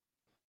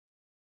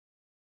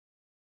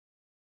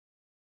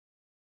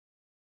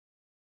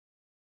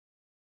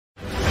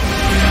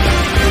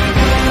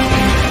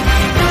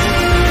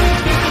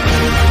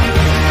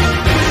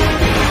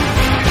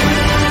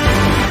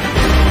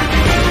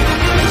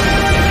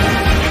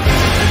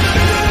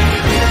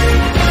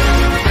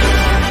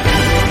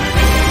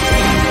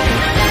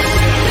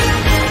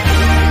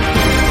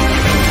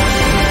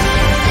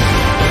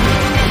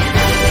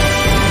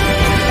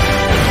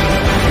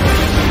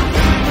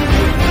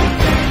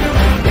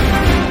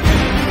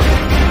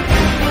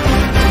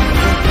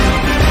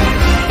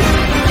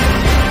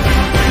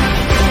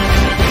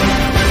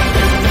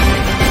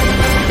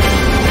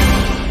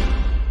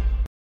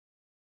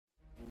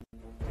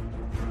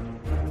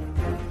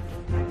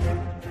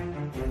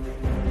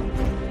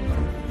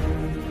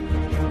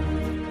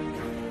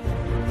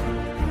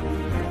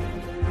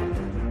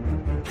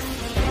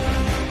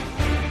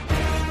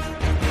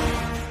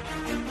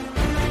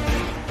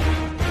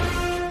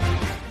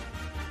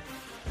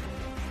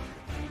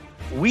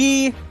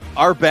We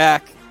are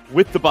back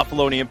with the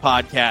Buffalonian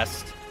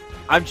podcast.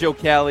 I'm Joe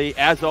Cali.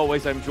 As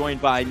always, I'm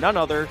joined by none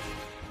other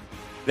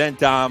than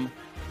Dom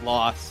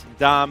Loss.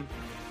 Dom,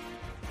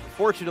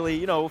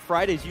 fortunately,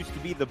 Fridays used to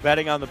be the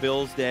betting on the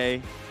Bills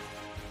day.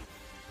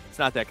 It's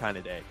not that kind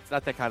of day. It's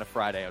not that kind of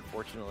Friday,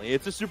 unfortunately.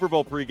 It's a Super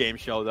Bowl pregame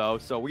show, though.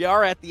 So we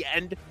are at the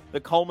end,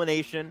 the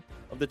culmination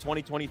of the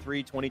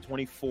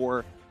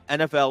 2023-2024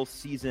 NFL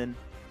season.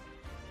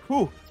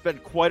 It's been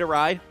quite a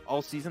ride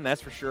all season, that's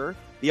for sure.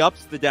 The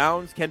ups, the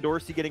downs, Ken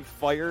Dorsey getting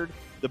fired.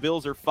 The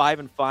Bills are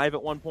 5-5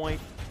 at one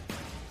point.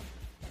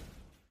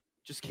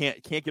 Just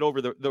can't get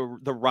over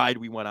the ride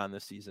we went on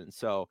this season.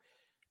 So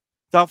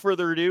without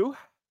further ado,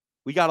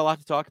 we got a lot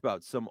to talk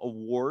about. Some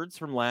awards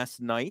from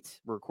last night.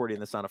 We're recording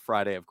this on a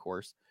Friday, of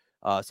course.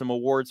 Some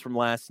awards from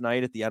last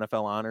night at the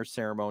NFL Honors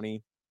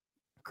Ceremony.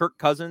 Kirk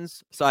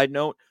Cousins, side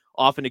note,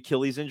 off an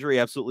Achilles injury,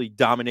 absolutely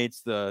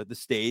dominates the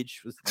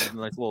stage. It was a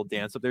nice little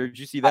dance up there. Did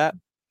you see that?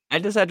 I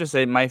just have to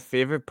say, my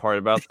favorite part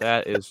about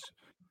that is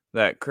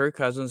that Kirk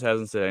Cousins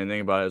hasn't said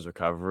anything about his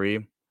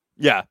recovery.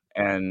 Yeah.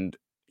 And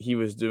he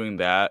was doing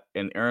that.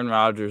 And Aaron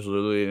Rodgers,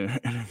 literally in an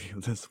interview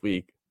this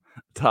week,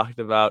 talked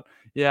about,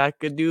 I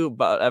could do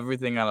about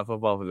everything on a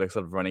football field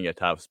except running at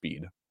top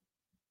speed.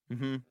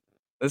 Mm-hmm.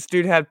 This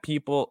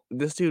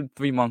dude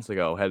 3 months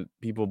ago had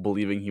people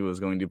believing he was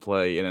going to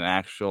play in an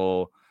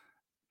actual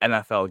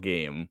NFL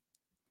game.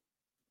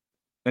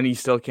 And he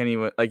still can't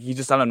even, he's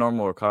just on a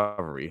normal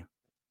recovery.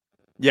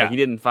 Yeah. He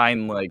didn't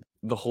find,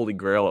 the holy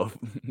grail of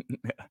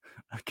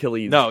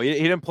Achilles. No, he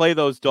didn't play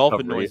those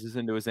dolphin noises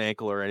into his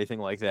ankle or anything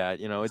like that.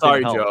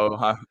 Sorry,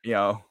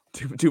 Joe.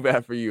 Too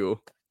bad for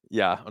you.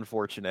 Yeah,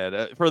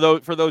 unfortunate. For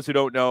those who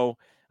don't know,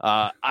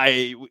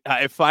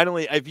 I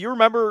finally, if you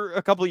remember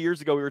a couple of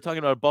years ago, we were talking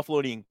about a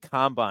Buffalonian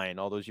combine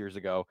all those years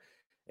ago.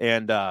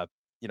 And,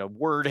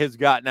 word has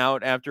gotten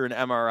out after an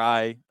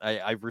MRI.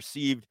 I've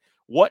received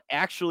what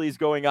actually is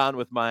going on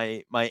with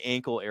my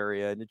ankle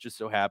area. And it just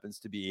so happens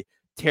to be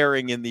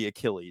tearing in the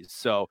Achilles.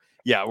 So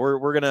yeah,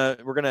 we're gonna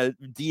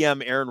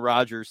DM Aaron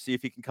Rodgers, see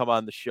if he can come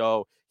on the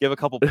show, give a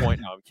couple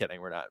points. No, I'm kidding.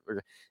 We're not.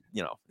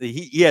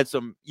 He had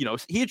some.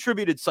 He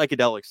attributed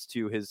psychedelics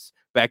to his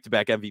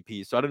back-to-back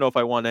MVP. So I don't know if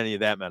I want any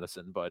of that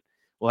medicine, but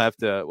we'll have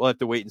to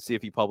wait and see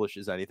if he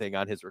publishes anything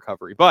on his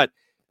recovery. But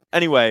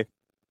anyway,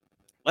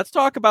 let's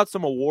talk about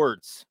some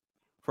awards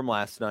from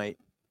last night.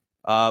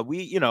 Joe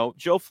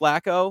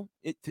Flacco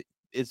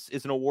is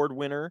an award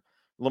winner.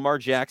 Lamar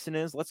Jackson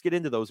is. Let's get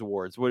into those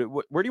awards. Where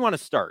do you want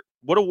to start?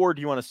 What award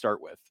do you want to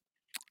start with?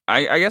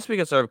 I guess we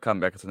could start with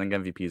comeback because I think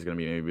MVP is going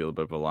to be maybe a little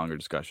bit of a longer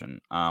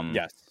discussion.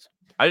 Yes.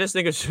 I just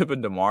think it should have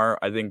been DeMar.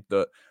 I think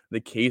the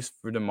case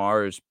for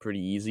DeMar is pretty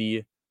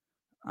easy.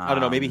 I don't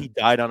know. Maybe he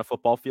died on a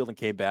football field and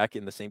came back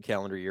in the same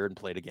calendar year and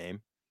played a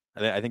game.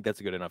 I think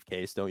that's a good enough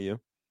case, don't you?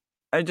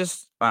 I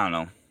don't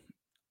know.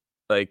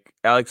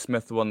 Alex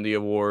Smith won the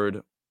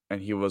award and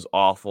he was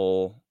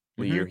awful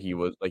the year he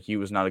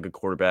was not a good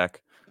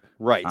quarterback.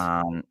 Right.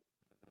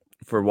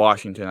 For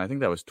Washington, I think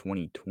that was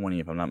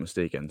 2020, if I'm not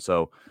mistaken.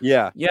 So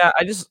yeah.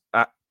 Does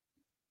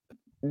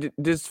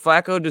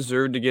Flacco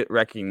deserve to get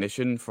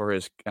recognition for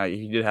his?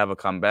 He did have a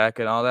comeback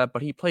and all that,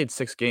 but he played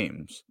 6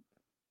 games.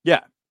 Yeah,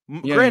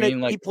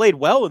 granted, he played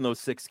well in those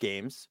 6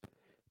 games,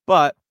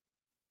 but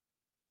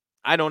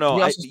I don't know.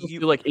 He also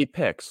threw 8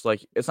 picks.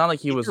 It's not like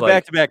he was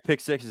back-to-back pick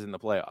sixes in the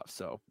playoffs.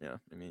 So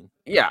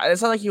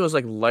it's not like he was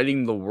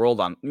lighting the world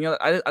on.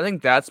 I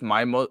think that's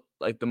the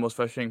most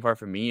frustrating part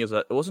for me is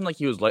that it wasn't like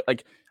he was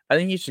I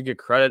think he should get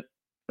credit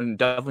and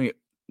definitely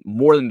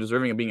more than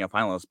deserving of being a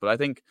finalist. But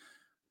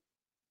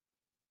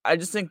I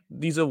just think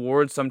these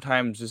awards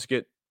sometimes just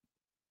get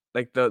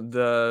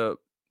the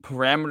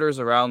parameters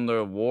around the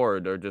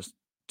award are just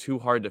too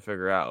hard to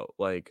figure out.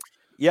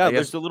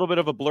 There's a little bit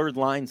of a blurred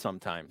line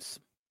sometimes.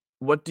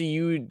 What do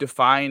you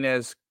define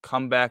as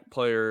comeback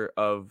player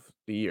of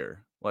the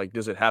year?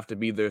 Does it have to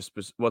be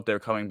what they're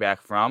coming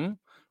back from,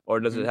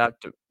 or does it have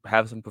to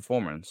have some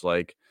performance?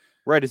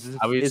 Right? Is it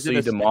a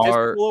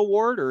statistical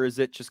award, or is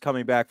it just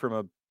coming back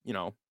from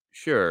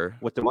sure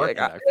what the market?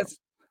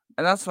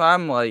 And that's why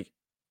I'm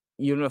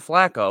even with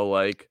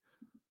Flacco,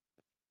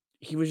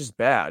 he was just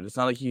bad. It's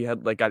not like he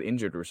had got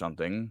injured or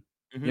something.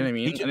 You know what I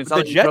mean? And it's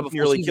not the Jets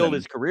nearly killed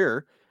his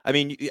career. I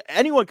mean,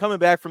 anyone coming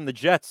back from the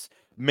Jets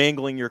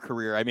mangling your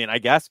career, I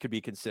guess could be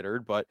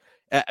considered, but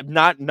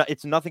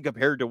it's nothing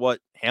compared to what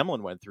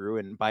Hamlin went through,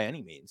 and by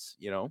any means,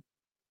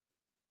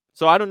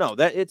 So I don't know.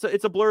 That it's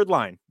a blurred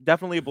line.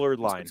 Definitely a blurred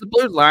line. It's a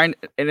blurred line,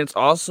 and it's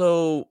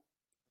also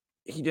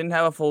he didn't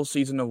have a full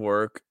season of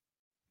work.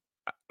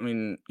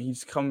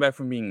 He's come back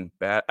from being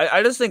bad.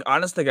 I just think,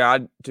 honest to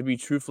God, to be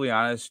truthfully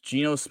honest,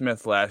 Geno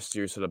Smith last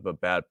year set up a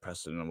bad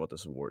precedent on what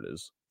this award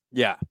is.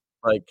 Yeah.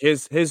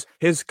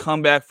 His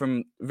comeback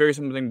from very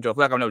similar thing to Joe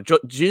Flacco. No,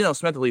 Geno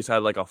Smith at least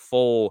had a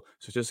full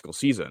statistical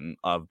season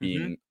of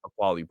being a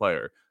quality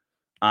player.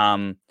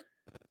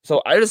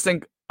 So I just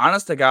think,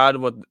 honest to God,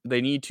 what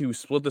they need to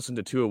split this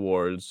into 2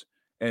 awards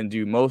and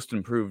do most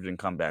improved and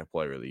comeback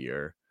player of the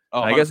year.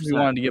 I guess if you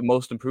wanted to get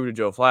most improved to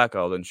Joe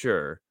Flacco, then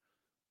sure.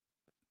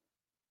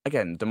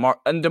 again,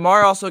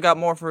 DeMar also got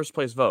more first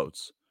place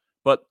votes.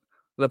 But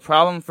the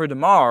problem for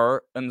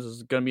DeMar, and this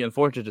is going to be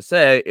unfortunate to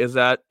say, is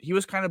that he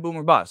was kind of boom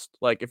or bust.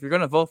 Like, if you're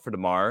going to vote for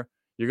DeMar,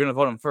 you're going to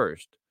vote him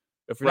first.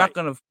 If you're not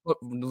going to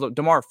put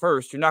DeMar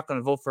first, you're not going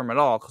to vote for him at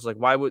all. Because like,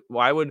 why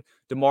would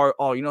DeMar?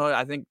 Oh, you know what?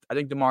 I think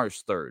DeMar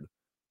is third.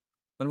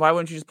 Then why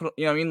wouldn't you just put?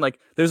 You know what I mean? Like,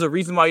 there's a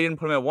reason why you didn't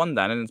put him at 1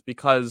 then, and it's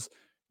because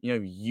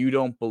you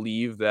don't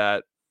believe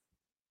that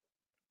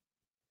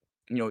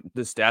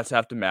the stats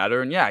have to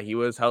matter. And yeah, he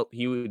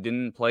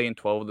didn't play in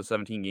 12 of the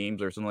 17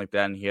 games or something like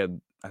that, and he had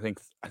I think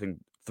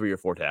 3 or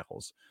 4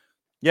 tackles.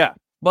 Yeah,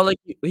 but like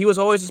he was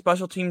always a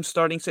special team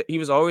starting. He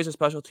was always a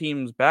special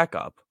teams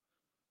backup.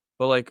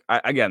 But like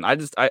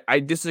I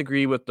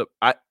disagree with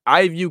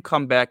I view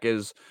comeback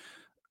as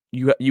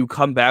you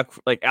come back.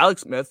 Like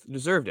Alex Smith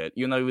deserved it,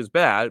 even though he was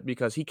bad,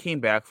 because he came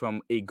back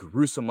from a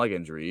gruesome leg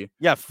injury.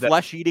 Yeah,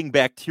 flesh-eating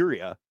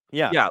bacteria.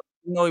 Yeah. Yeah,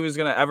 didn't know he was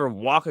gonna ever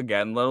walk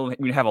again, let alone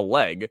even have a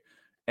leg.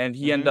 And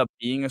he ended up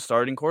being a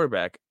starting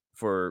quarterback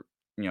for,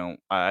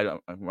 I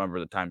don't remember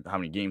the time how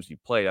many games he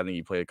played. I think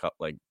he played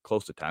like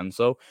close to 10.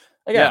 So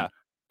again,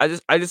 I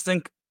just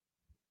think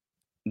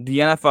the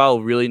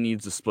NFL really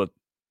needs to split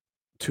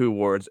 2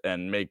 awards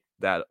and make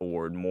that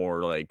award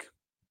more like,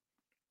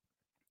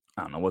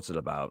 I don't know, what's it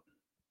about?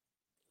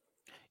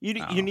 You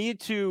need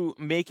to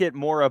make it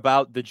more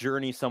about the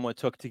journey someone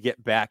took to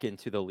get back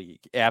into the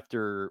league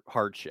after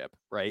hardship,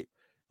 right?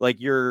 Like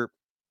you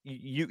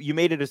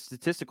made it a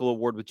statistical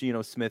award with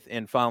Geno Smith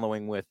and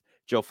following with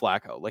Joe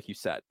Flacco, like you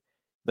said.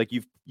 Like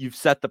you've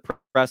set the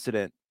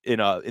precedent in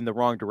the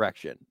wrong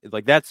direction.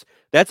 Like that's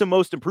a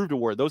most improved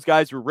award. Those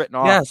guys were written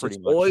off pretty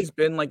much. Always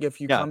been like, if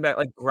you come back,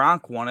 like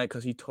Gronk won it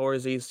because he tore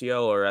his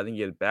ACL, or I think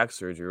he had back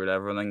surgery or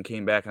whatever, and then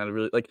came back and had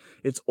really, like,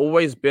 it's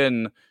always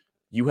been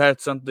you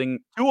had something.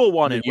 Tua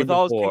won it with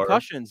all his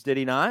concussions, did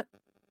he not?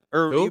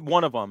 Or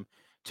one of them.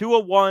 Tua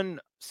won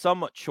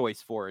some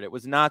choice for it. It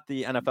was not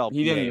the NFLPA.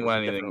 He didn't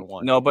win anything.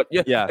 No, but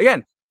yeah.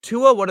 Again,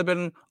 Tua would have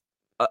been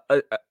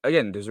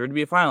again deserved to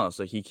be a finalist.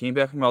 Like, he came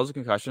back from all his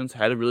concussions,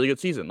 had a really good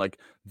season. Like,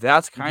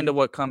 that's kind of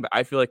what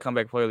I feel like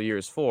comeback player of the year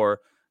is for.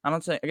 I'm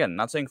not saying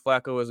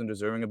Flacco isn't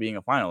deserving of being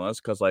a finalist,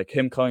 because like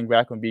him coming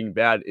back from being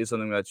bad is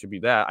something that should be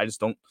that. I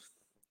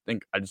mean,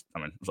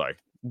 I'm sorry.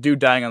 Dude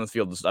dying on the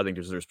field, I think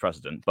deserves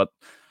precedent, but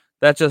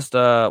that's just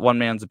one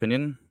man's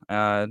opinion.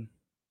 Yeah,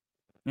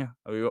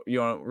 you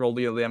want to roll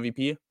the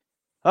MVP?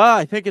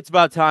 I think it's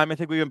about time. I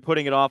think we've been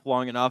putting it off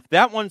long enough.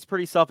 That one's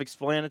pretty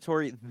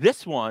self-explanatory.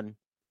 This one,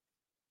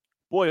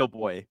 boy, oh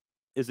boy,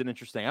 is it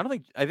interesting.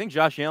 I think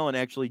Josh Allen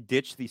actually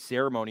ditched the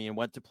ceremony and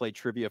went to play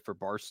trivia for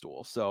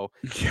Barstool. So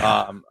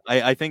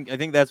I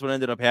think that's what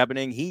ended up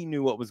happening. He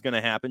knew what was going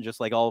to happen, just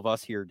like all of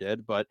us here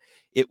did, but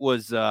it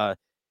was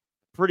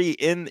pretty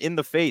in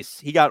the face.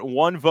 He got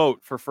 1 vote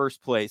for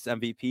first place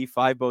MVP,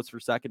 5 votes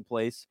for second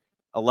place,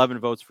 11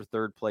 votes for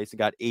third place, and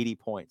got 80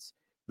 points.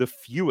 The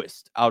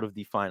fewest out of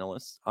the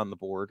finalists on the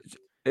board.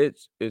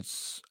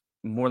 It's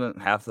more than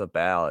half the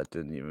ballot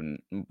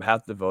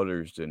half the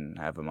voters didn't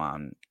have him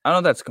on. I don't know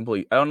if that's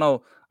complete. I don't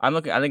know. Are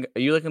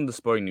you looking at the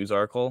Sporting News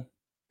article?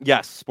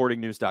 Yes,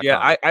 sportingnews.com. Yeah,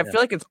 I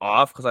feel like it's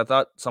off, because I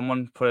thought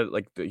someone put it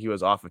like he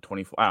was off of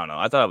 24. I don't know.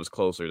 I thought it was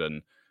closer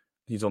than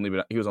he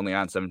was only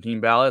on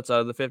 17 ballots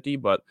out of the 50,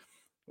 but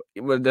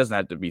it doesn't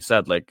have to be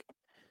said. Like,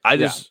 I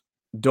just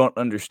don't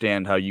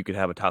understand how you could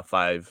have a top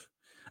 5.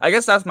 I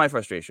guess that's my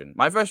frustration.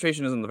 My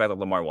frustration isn't the fact that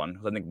Lamar won,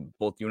 because I think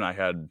both you and I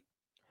had,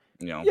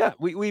 Yeah,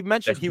 we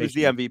mentioned he was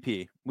the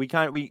MVP.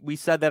 We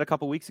said that a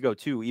couple weeks ago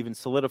too, even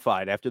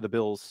solidified after the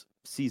Bills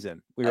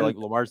season. We were like,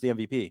 Lamar's the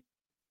MVP.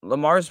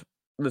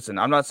 Listen,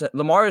 I'm not saying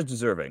Lamar is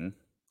deserving.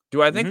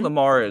 Do I think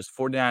Lamar is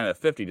 49 out of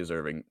 50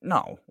 deserving?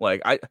 No.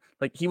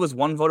 He was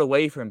 1 vote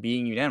away from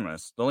being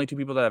unanimous. The only 2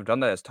 people that have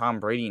done that is Tom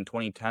Brady in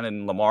 2010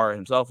 and Lamar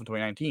himself in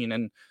 2019.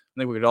 And I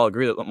think we could all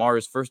agree that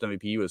Lamar's first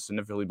MVP was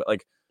significantly, but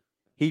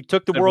he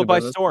took the world by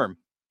storm.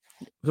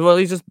 Well,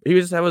 he had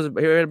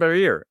a better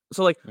year.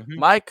 So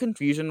my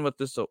confusion with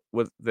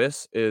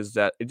this is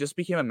that it just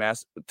became a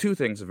mess. 2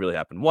 things have really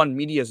happened. One,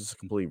 media has just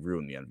completely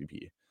ruined the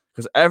MVP,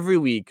 because every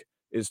week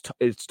it's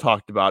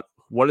talked about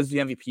what is the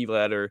MVP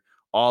ladder,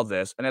 all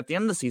this, and at the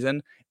end of the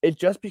season, it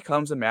just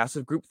becomes a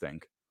massive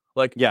groupthink.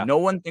 No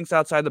one thinks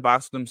outside the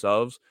box for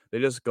themselves. They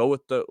just go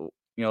with the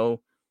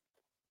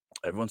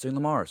everyone's saying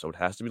Lamar, so it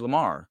has to be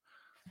Lamar,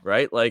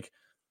 right?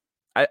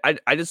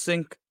 I just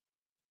think.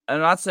 I'm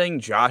not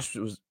saying Josh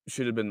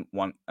should have been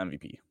one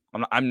MVP.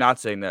 I'm not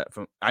saying that.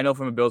 I know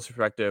from a Bills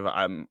perspective,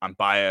 I'm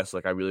biased.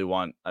 I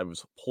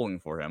was pulling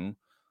for him,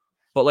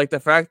 but the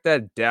fact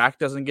that Dak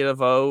doesn't get a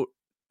vote,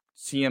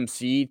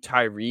 CMC,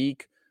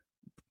 Tyreek.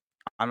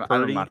 I'm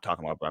not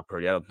talking about Brock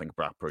Purdy. I don't think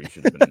Brock Purdy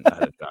should have been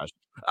ahead of Josh.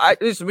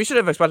 We should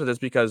have expected this,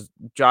 because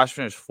Josh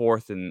finished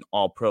 4th in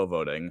All Pro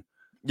voting.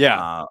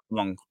 Yeah.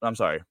 I'm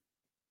sorry,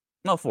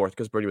 no, 4th,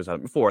 because Purdy was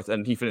 4th,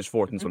 and he finished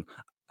 4th in this one.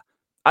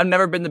 I've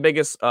never been the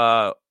biggest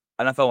NFL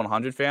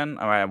 100 fan.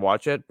 I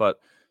watch it, but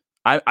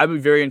I'd be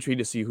very intrigued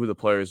to see who the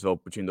players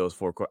vote between those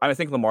 4. I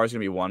think Lamar's going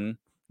to be 1,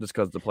 just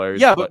because the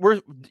players. Yeah, but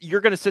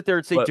you're going to sit there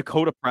and say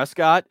Dakota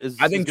Prescott is.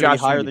 I think Josh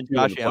be higher than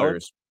Josh Allen.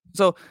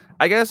 So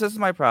I guess this is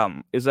my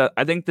problem, is that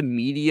I think the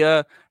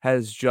media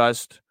has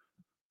just,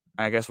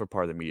 I guess we're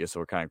part of the media, so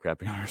we're kind of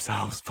crapping on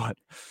ourselves, but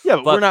Yeah,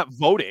 but we're but not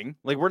voting.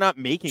 Like, we're not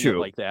making it true.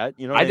 like that.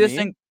 You know what I I just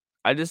mean?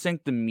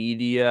 think the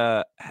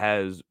media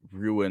has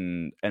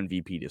ruined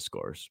MVP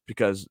discourse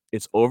because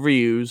it's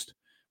overused.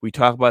 We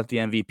talk about the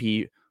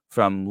MVP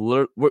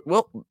from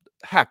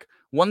heck,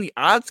 when the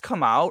odds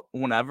come out,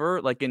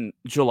 whenever, like in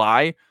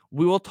July,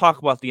 we will talk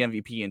about the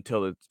MVP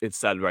until it's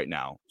said right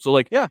now. So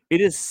like, Yeah,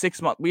 it is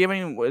 6 months. We haven't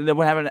even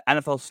we have an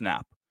NFL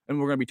snap, and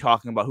we're gonna be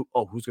talking about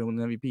who's gonna win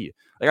the MVP.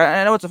 Like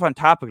I know it's a fun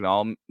topic and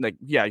all. Like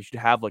yeah, you should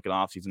have like an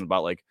off season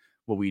about like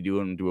what we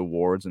do and do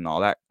awards and all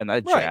that and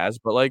that right. jazz.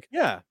 But like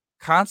Yeah,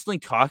 constantly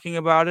talking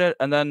about it,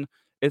 and then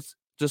it's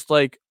just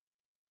like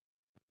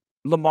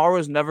Lamar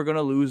was never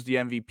gonna lose the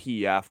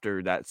MVP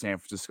after that San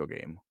Francisco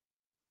game,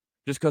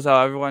 just because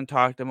how everyone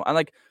talked him. And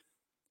like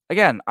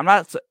again,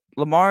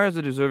 Lamar is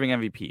a deserving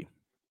MVP.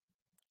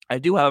 I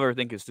do, however,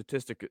 think he's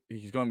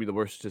going to be the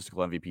worst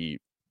statistical MVP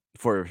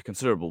for a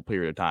considerable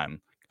period of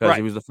time because he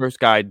right. was the first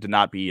guy to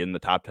not be in the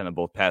top 10 of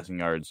both passing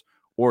yards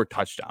or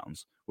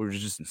touchdowns, which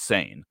is just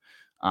insane.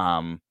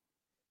 Um,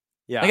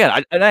 Yeah,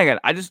 Again,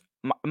 I just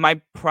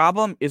my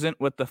problem isn't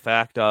with the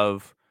fact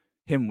of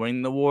him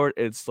winning the award.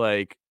 It's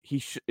like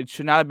it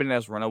should not have been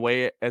as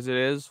runaway as it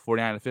is,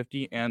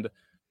 49-50. And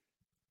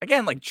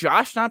again, like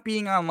Josh not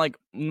being on like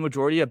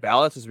majority of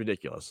ballots is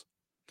ridiculous.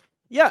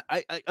 yeah.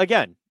 I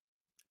again,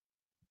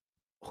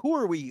 who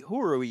are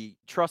we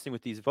trusting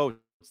with these votes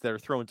that are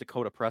throwing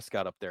Dakota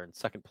Prescott up there in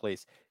second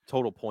place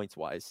total points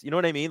wise? You know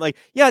what I mean? Like,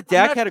 yeah, I'm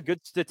Dak not. had a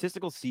good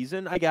statistical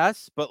season, I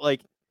guess, but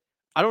like,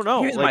 I don't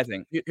know. Here's my Like,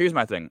 thing. Here's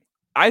my thing.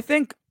 I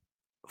think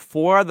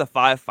 4 of the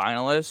 5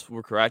 finalists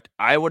were correct.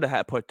 I would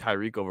have put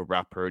Tyreek over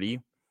Brock Purdy.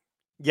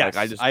 Like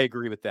yes, I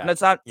agree with and that.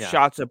 it's not Yeah.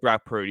 shots at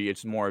Brock Purdy.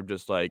 It's more of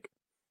just like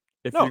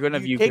if you're No, gonna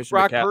you view take Christian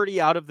Brock McCaffrey.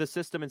 Purdy out of the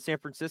system in San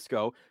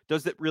Francisco.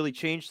 Does it really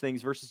change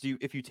things versus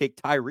if you take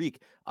Tyreek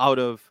out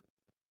of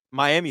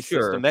Miami system?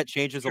 Sure, That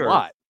changes a sure,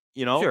 lot.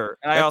 You know, sure.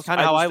 And that's kind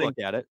of how I look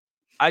at it.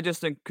 I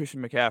just think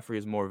Christian McCaffrey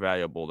is more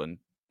valuable than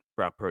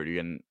Brock Purdy,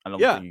 and I don't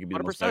Yeah, think you could be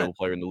the most 100%. valuable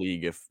player in the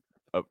league if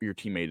your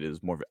teammate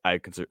is more. I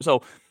consider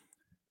so.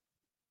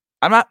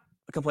 I'm not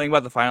complaining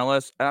about the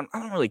finalists, and I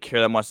don't really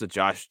care that much that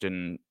Josh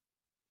didn't.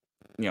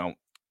 You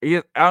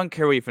know, I don't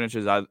care where he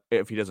finishes out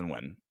if he doesn't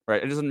win.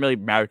 Right? It doesn't really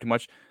matter too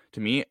much to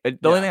me. The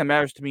only Yeah, thing that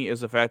matters to me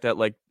is the fact that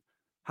like,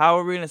 how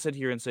are we gonna sit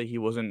here and say he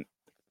wasn't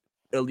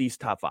at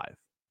least top 5?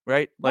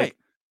 Right? right. Like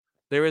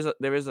there is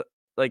a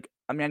like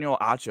Emmanuel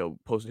Acho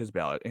posted his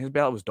ballot, and his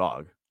ballot was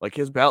dog. Like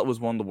his ballot was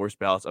one of the worst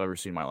ballots I've ever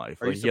seen in my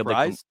life. Are you Like he had like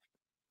surprised?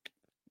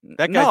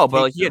 That guy's no,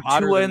 but like takes he are had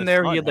hotter Tua than in the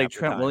there. He sun had like half the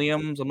Trent time.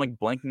 Williams. I'm like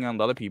blanking on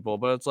the other people,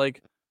 but it's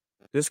like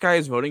this guy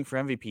is voting for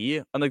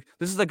MVP, and like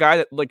this is the guy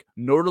that like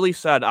notably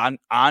said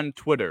on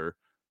Twitter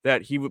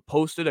that he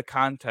posted a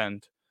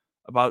content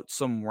about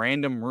some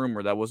random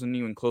rumor that wasn't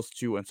even close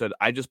to, and said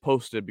I just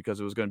posted because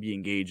it was going to be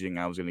engaging.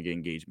 I was going to get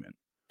engagement.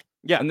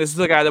 Yeah, And this is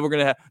the guy that we're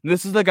gonna have.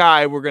 This is the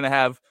guy we're gonna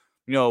have.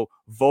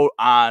 Vote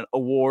on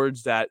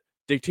awards that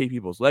dictate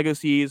people's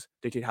legacies,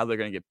 dictate how they're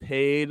gonna get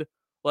paid.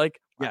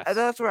 Like yes.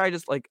 that's where I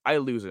just like I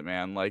lose it,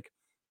 man. Like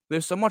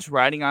there's so much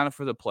riding on it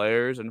for the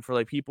players and for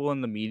like people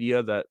in the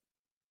media that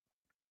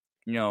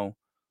you know.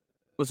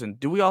 Listen,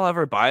 do we all have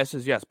our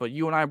biases? Yes, but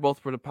you and I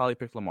both would have probably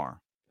picked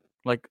Lamar.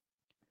 Like,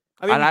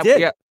 I mean, and we yeah,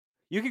 did.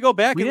 You could go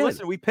back we and did.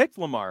 listen. We picked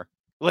Lamar.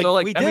 Like, So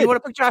like, we and we did. would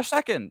have picked Josh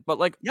second, but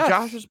like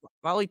Josh Yes. is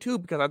probably 2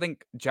 because I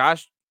think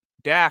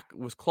Dak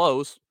was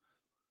close.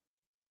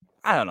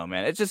 I don't know,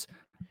 man. It's just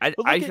But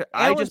look at I just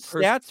Allen's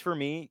stats for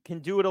me can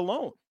do it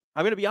alone.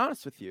 I'm going to be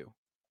honest with you.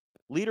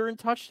 Leader in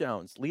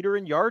touchdowns, leader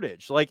in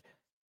yardage. Like,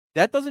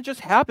 that doesn't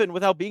just happen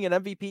without being an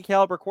MVP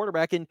caliber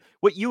quarterback. And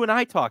what you and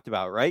I talked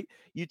about, right?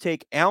 You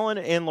take Allen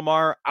and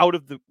Lamar out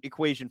of the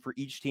equation for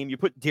each team. You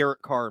put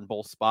Derek Carr in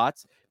both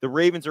spots. The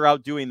Ravens are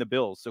outdoing the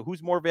Bills. So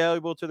who's more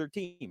valuable to their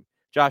team?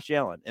 Josh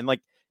Allen. And like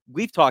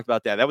we've talked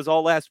about that. That was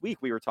all last week.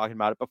 We were talking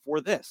about it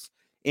before this.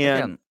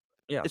 And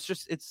again,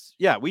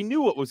 yeah. we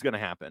knew what was going to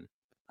happen.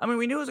 I mean,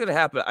 we knew it was gonna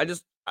happen. I'm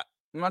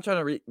not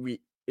trying to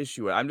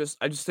reissue it. I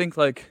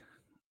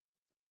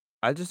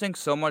just think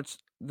so much.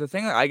 The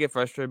thing that I get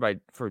frustrated by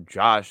for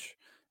Josh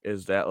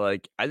is that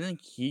like I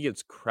think he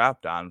gets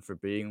crapped on for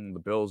being the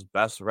Bills'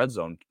 best red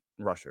zone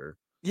rusher.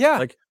 Yeah.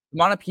 Like the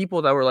amount of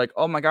people that were like,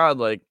 "Oh my god!"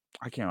 Like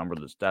I can't remember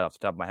the stat off the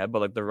top of my head,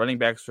 but like the running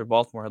backs for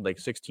Baltimore had like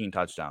 16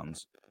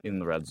 touchdowns in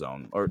the red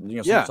zone, or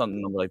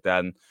something number like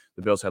that, and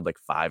the Bills had like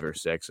 5 or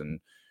 6, and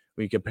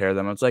we compare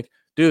them. It's like,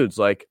 dudes,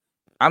 like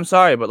I'm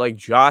sorry, but like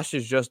Josh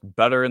is just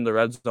better in the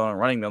red zone and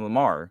running than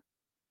Lamar,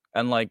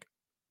 and like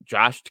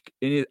Josh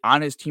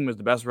on his team is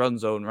the best red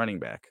zone running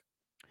back.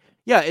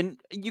 Yeah, and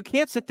you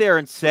can't sit there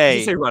and I say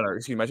should say runner.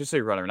 Excuse me. I should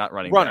say runner, not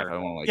running runner. back. I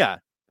don't want to like. Yeah.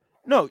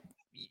 No,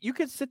 you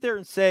could sit there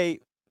and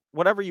say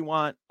whatever you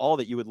want, all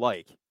that you would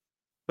like.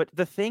 But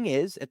the thing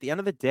is, at the end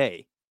of the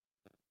day,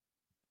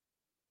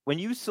 when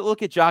you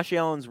look at Josh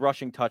Allen's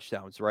rushing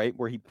touchdowns, right,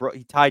 where he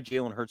tied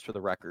Jalen Hurts for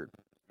the record,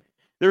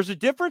 there's a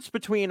difference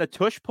between a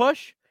tush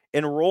push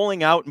and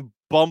rolling out and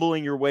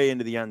bumbling your way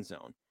into the end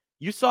zone.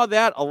 You saw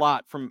that a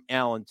lot from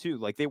Allen too.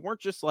 Like they weren't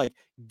just like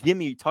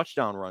gimme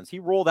touchdown runs. He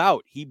rolled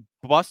out. He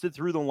busted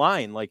through the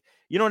line. Like,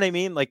 you know what I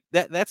mean? Like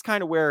that's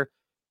kind of where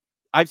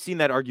I've seen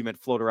that argument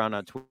float around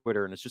on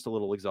Twitter, and it's just a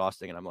little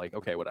exhausting. And I'm like,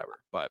 okay,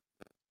 whatever. But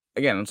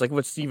again, it's like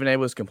what Stephen A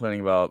was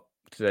complaining about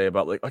today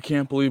about like, I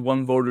can't believe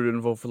one voter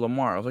didn't vote for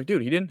Lamar. I was like,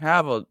 dude, he didn't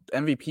have a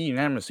MVP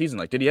unanimous season.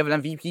 Like, did he have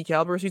an MVP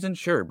caliber season?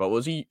 Sure,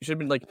 but should have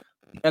been like,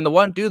 and the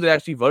one dude that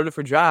actually voted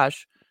for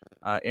Josh,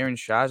 Aaron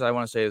Shaz, I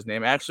want to say his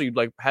name, actually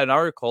like had an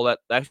article that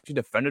actually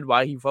defended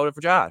why he voted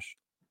for Josh.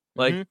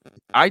 Like,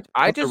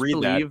 I just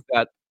believe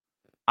that.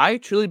 I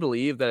truly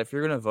believe that if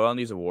you're gonna vote on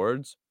these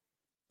awards,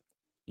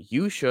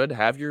 you should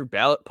have your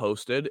ballot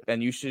posted,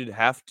 and you should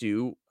have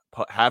to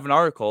have an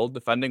article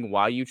defending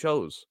why you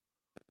chose.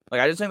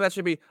 Like, I just think that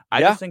should be.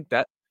 I just think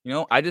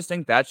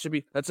that should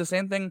be. That's the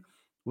same thing.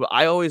 What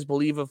I always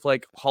believe of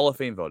like Hall of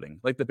Fame voting.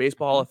 Like the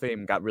Baseball Hall of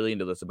Fame got really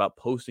into this about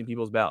posting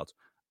people's ballots.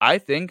 I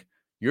think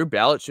your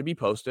ballot should be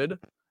posted,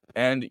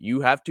 and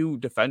you have to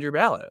defend your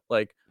ballot.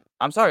 Like,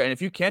 I'm sorry, and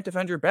if you can't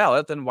defend your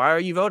ballot, then why are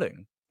you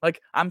voting?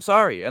 Like, I'm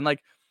sorry, and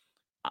like.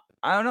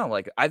 I don't know.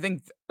 Like, I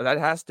think that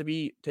has to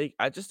be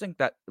I just think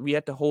that we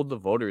have to hold the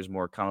voters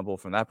more accountable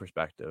from that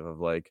perspective of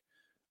like,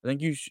 I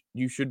think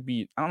you should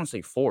be. I don't want to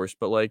say forced,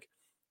 but like,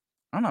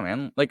 I don't know,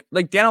 man.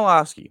 Like Dan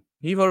Orlovsky,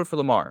 he voted for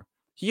Lamar.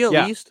 He at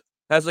least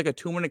has like a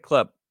 2-minute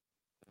clip.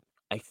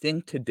 I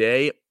think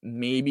today,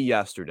 maybe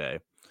yesterday,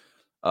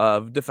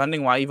 of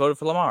defending why he voted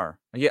for Lamar.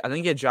 Yeah, I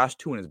think he had Josh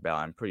 2 in his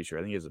ballot. I'm pretty sure.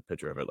 I think he has a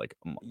picture of it. Like,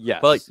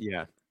 but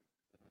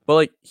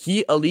like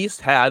he at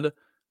least had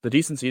the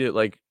decency to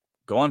like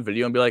go on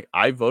video and be like,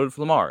 I voted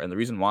for Lamar. And the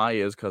reason why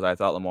is because I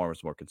thought Lamar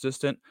was more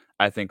consistent.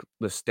 I think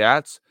the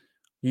stats,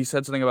 he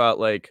said something about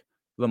like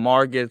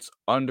Lamar gets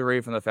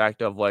underrated from the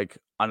fact of like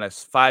on a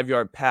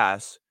 5-yard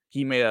pass,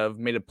 he may have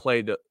made a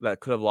play that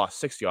could have lost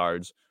 6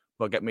 yards,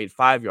 but got made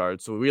 5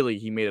 yards. So really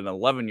he made an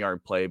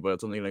 11-yard play, but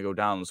it's only going to go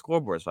down on the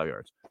scoreboard as 5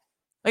 yards.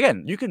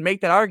 Again, you can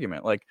make that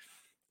argument. Like,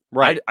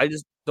 right. I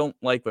just don't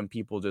like when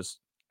people just,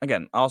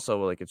 again,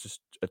 also like, it's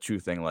just a true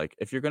thing. Like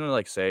if you're going to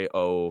like say,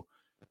 oh,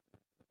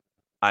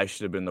 I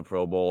should have been the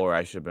Pro Bowl or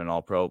I should have been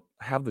all pro,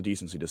 have the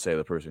decency to say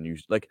the person you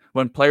like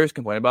when players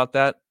complain about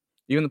that,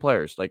 even the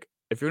players, like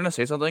if you're going to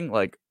say something,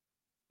 like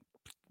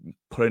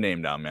put a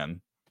name down,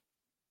 man.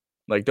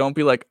 Like, don't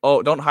be like,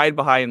 oh, don't hide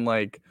behind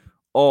like,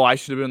 oh, I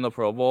should have been in the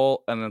Pro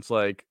Bowl. And it's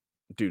like,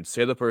 dude,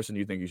 say the person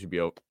you think you should be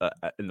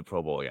in the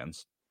Pro Bowl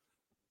against.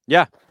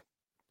 Yeah.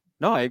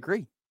 No, I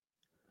agree.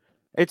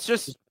 It's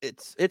just,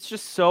 it's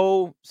just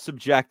so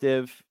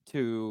subjective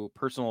to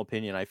personal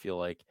opinion. I feel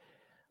like.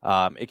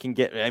 It can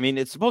get, I mean,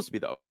 it's supposed to be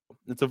though.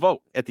 It's a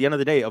vote. At the end of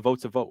the day, a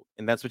vote's a vote,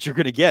 and that's what you're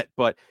going to get.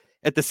 But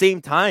at the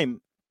same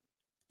time,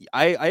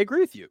 I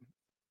agree with you.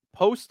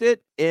 Post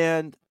it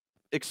and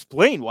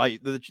explain why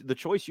the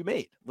choice you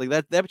made. Like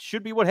that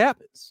should be what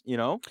happens, you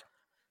know?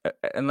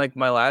 And like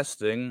my last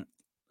thing,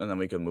 and then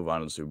we can move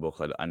on to the Super Bowl.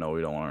 I know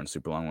we don't want to run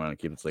super long. We want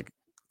to keep it like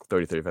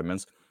 30, 35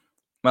 minutes.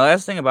 My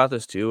last thing about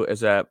this too is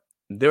that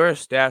there are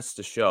stats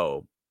to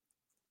show,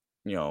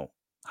 you know,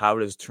 how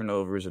does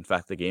turnovers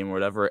affect the game or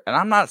whatever. And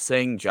I'm not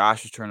saying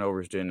Josh's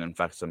turnovers didn't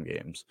affect some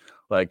games.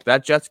 Like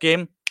that Jets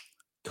game,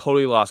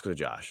 totally lost because of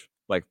Josh.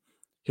 Like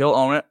he'll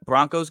own it.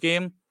 Broncos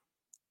game,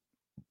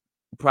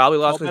 probably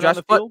lost because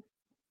of Josh.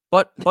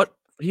 But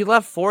he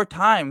left 4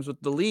 times with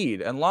the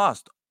lead and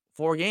lost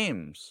 4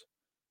 games.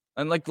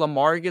 And like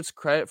Lamar gets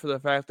credit for the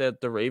fact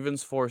that the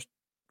Ravens forced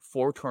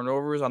 4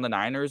 turnovers on the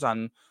Niners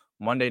on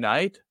Monday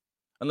night.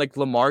 And like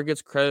Lamar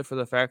gets credit for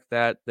the fact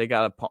that they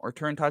got a punt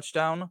return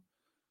touchdown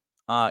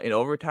in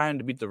overtime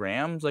to beat the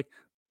Rams. Like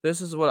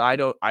this is what I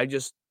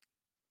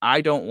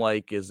don't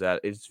like is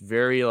that it's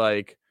very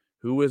like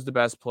who is the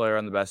best player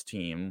on the best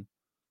team.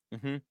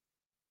 Mm-hmm.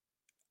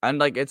 And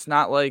like it's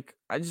not like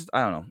I don't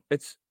know.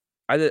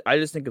 I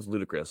just think it's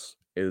ludicrous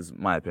is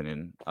my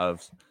opinion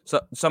of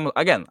some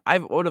again, I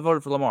would have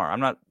voted for Lamar. I'm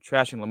not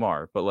trashing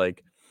Lamar, but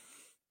like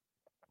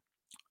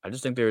I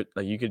just think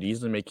like you could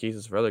easily make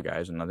cases for other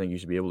guys, and I think you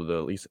should be able to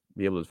at least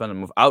be able to defend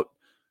them without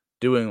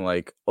doing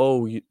like,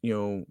 oh, you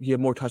know, he had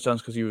more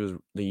touchdowns because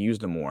they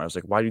used him more. I was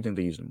like, why do you think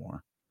they used him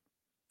more?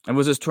 And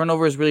was his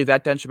turnovers really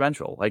that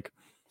detrimental? Like,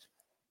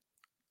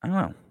 I don't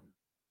know.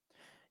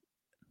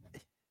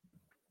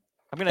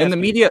 And the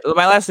media,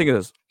 my last thing is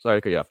this. Sorry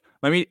to cut you off.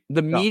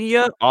 The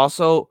media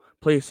also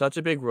plays such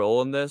a big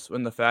role in this,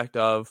 in the fact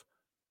of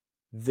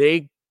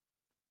they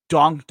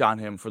dunked on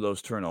him for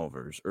those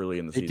turnovers early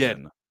in the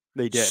season.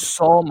 They did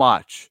so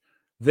much.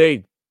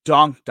 They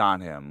dunked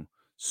on him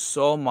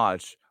so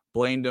much.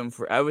 Blamed him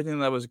for everything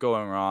that was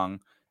going wrong,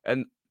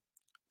 and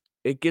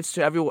it gets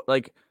to everyone.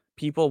 Like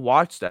people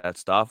watch that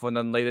stuff and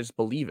then they just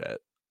believe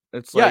it.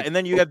 It's like, and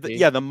then you have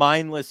the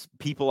mindless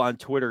people on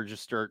Twitter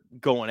just start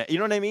going. You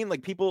know what I mean?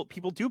 Like people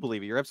do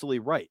believe it. You're absolutely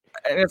right.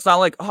 And it's not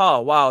like,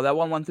 oh wow, that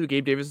one went through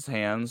Gabe Davis's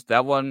hands.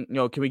 That one, you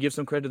know, can we give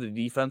some credit to the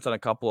defense on a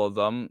couple of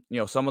them?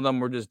 You know, some of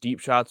them were just deep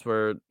shots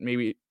where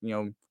maybe, you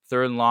know,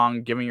 3rd and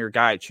long, giving your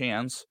guy a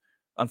chance.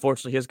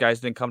 Unfortunately, his guys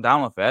didn't come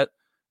down with it.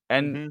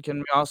 And can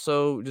we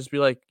also just be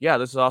like, yeah,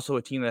 this is also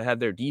a team that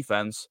had their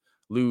defense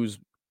lose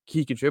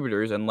key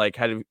contributors and like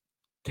had to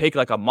take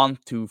like a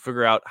month to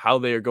figure out how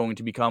they are going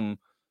to become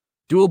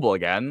doable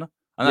again.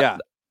 And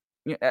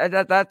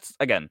that's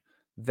again,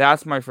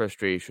 that's my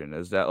frustration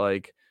is that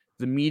like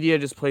the media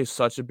just plays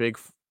such a big.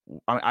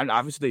 I mean,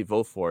 obviously they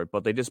vote for it,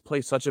 but they just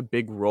play such a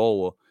big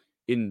role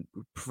in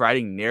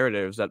providing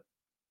narratives that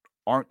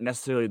aren't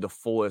necessarily the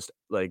fullest,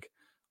 like,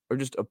 or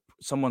just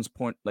someone's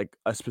point, like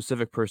a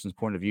specific person's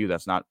point of view.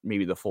 That's not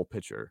maybe the full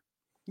picture.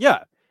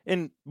 Yeah.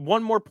 And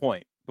one more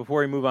point before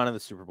we move on to the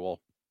Super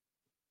Bowl.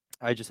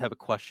 I just have a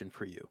question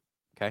for you.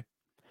 Okay.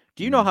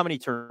 Do you know how many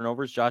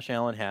turnovers Josh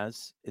Allen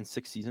has in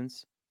 6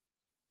 seasons,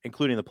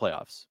 including the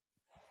playoffs?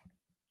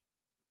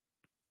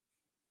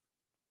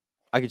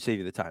 I could save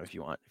you the time if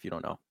you want, if you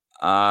don't know.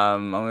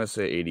 I'm going to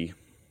say 80.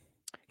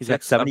 He's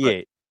got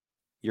 78.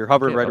 You're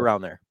hovering right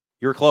around there.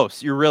 You're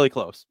close. You're really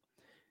close.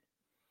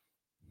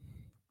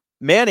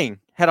 Manning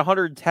had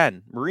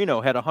 110.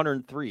 Marino had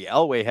 103.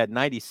 Elway had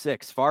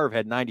 96. Favre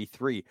had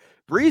 93.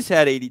 Breeze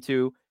had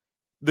 82.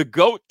 The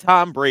GOAT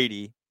Tom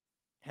Brady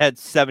had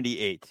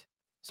 78.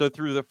 So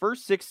through the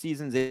first 6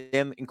 seasons,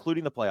 and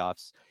including the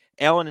playoffs,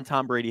 Allen and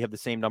Tom Brady have the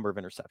same number of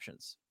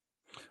interceptions.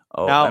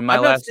 Oh, now, and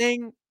I'm not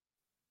saying...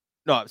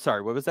 No,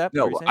 sorry. What was that?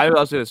 No, I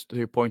was saying this to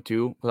your point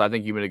too, because I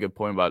think you made a good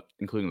point about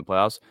including the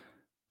playoffs.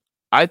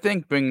 I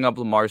think bringing up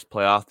Lamar's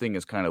playoff thing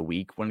is kind of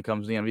weak when it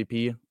comes to the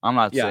MVP. I'm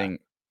not saying,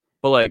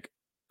 but like,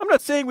 I'm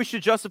not saying we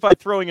should justify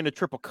throwing in a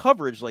triple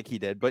coverage like he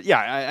did, but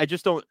yeah, I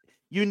just don't.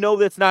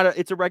 That's not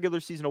it's a regular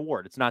season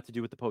award. It's not to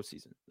do with the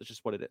postseason. That's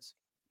just what it is.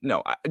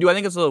 No, I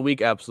think it's a little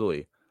weak?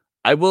 Absolutely.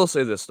 I will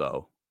say this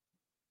though,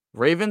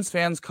 Ravens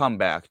fans come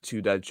back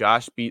to that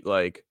Josh beat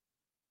like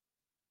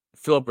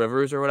Phillip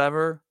Rivers or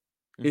whatever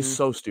is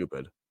so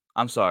stupid.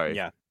 I'm sorry.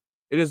 Yeah.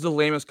 It is the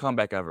lamest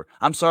comeback ever.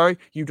 I'm sorry,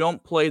 you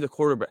don't play the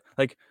quarterback.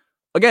 Like,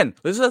 again,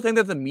 this is a thing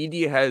that the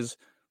media has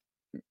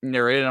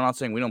narrated. I'm not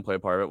saying we don't play a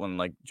part of it when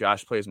like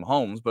Josh plays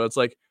Mahomes, but it's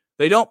like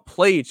they don't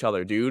play each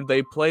other, dude.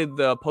 They play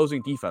the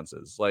opposing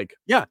defenses. Like,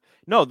 yeah,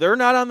 no, they're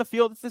not on the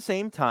field at the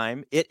same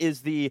time. It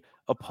is the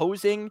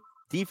opposing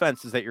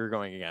defenses that you're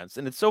going against,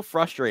 and it's so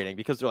frustrating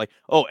because they're like,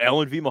 "Oh,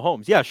 Allen v.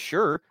 Mahomes." Yeah,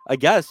 sure. I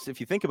guess if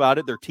you think about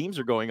it, their teams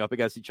are going up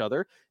against each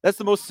other. That's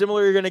the most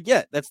similar you're going to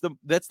get. That's the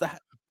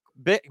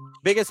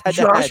biggest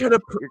head-to-head.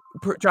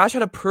 Josh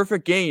had a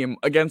perfect game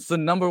against the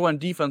number one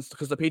defense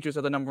because the Patriots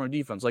had the number one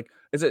defense. Like,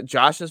 is it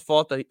Josh's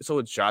fault that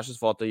it's Josh's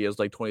fault that he has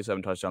like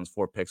 27 touchdowns,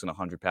 4 picks, and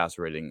 100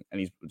 passer rating,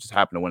 and he's just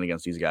happened to win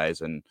against these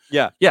guys? And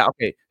yeah,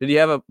 okay. Did he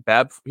have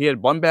he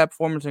had one bad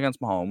performance against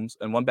Mahomes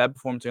and one bad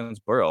performance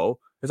against Burrow.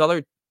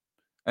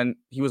 And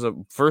he was a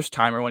first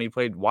timer when he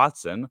played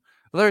Watson.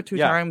 The other 2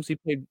 times he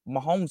played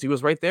Mahomes, he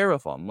was right there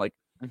with him. Like,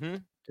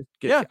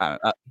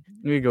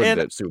 we go to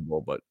that Super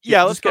Bowl, but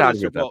let's get out of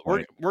here.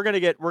 We're gonna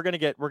get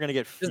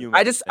fuming.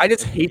 I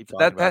just hate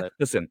that.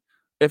 Listen,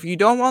 if you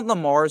don't want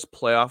Lamar's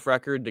playoff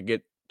record to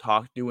get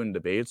talked to in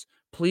debates,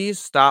 please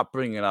stop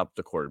bringing up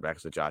the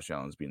quarterbacks that Josh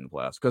Allen's beaten in the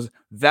playoffs, because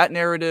that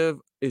narrative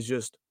is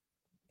just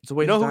it's a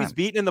waste of time. Who he's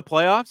beaten in the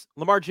playoffs?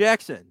 Lamar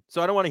Jackson.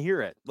 So I don't want to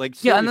hear it. Like,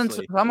 seriously. And then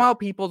somehow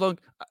people don't.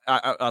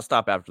 I'll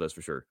stop after this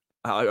for sure.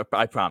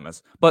 I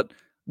promise. But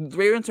the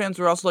Ravens fans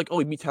were also like, "Oh,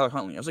 he beat Tyler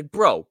Huntley." I was like,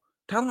 "Bro,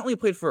 Tyler Huntley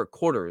played for a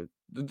quarter."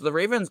 The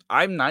Ravens,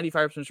 I'm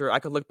 95% sure. I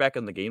could look back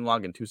in the game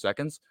log in 2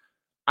 seconds.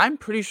 I'm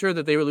pretty sure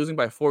that they were losing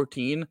by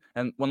 14,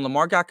 and when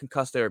Lamar got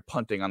concussed, they were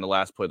punting on the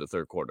last play of the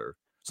third quarter.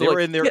 So they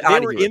were in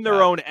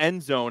their own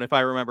end zone, if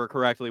I remember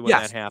correctly, when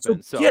that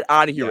happened. So get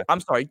out of here. I'm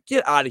sorry.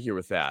 Get out of here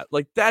with that.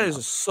 Like, that is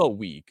just so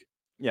weak.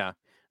 Yeah.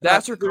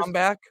 That's your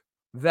comeback.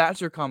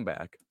 That's your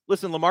comeback.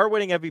 Listen, Lamar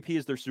winning MVP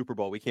is their Super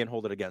Bowl. We can't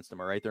hold it against them,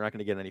 all right? They're not going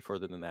to get any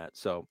further than that.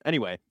 So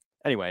anyway,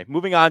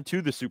 moving on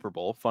to the Super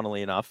Bowl,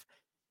 funnily enough.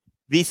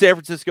 The San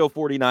Francisco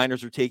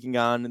 49ers are taking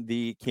on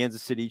the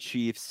Kansas City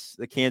Chiefs,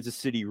 the Kansas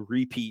City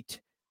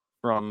repeat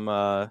from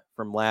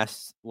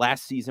last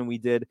season we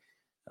did.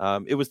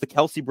 It was the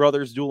Kelsey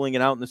brothers dueling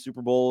it out in the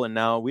Super Bowl, and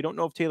now we don't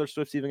know if Taylor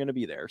Swift's even going to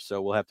be there,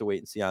 so we'll have to wait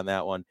and see on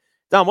that one.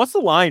 Dom, what's the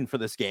line for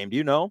this game? Do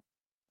you know?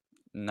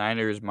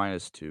 Niners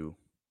 -2.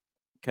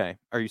 Okay.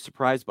 Are you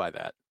surprised by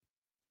that?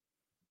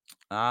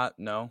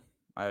 No.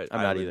 I'm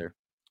not either.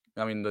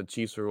 I mean, the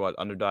Chiefs were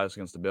underdogs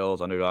against the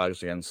Bills,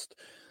 underdogs against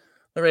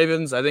the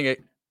Ravens. I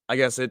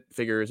guess it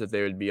figures that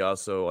they would be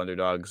also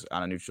underdogs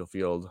on a neutral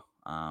field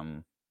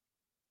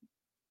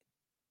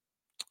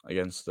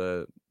against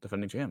the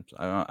defending champs.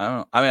 I don't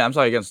know. I mean, I'm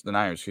sorry, against the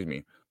Niners, excuse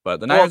me. But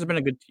the Niners have been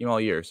a good team all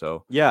year,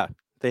 so. Yeah,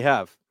 they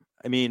have.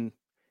 I mean,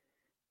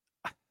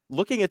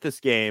 looking at this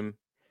game,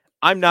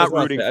 I'm not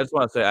rooting. I just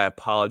want to say I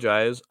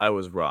apologize. I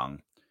was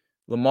wrong.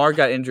 Lamar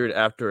got injured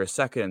after a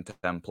second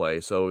attempt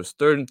play, so it was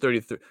 3rd and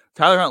 33.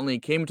 Tyler Huntley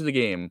came into the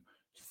game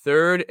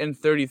 3rd and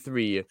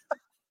 33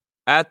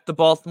 at the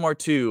Baltimore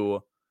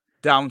 2,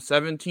 down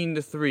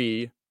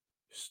 17-3,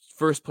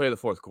 first play of the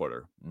fourth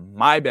quarter.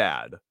 My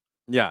bad.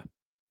 Yeah.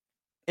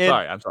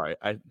 I'm sorry.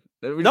 I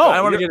don't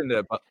want to get into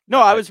it. But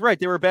I was right.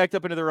 They were backed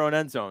up into their own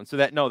end zone. So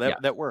that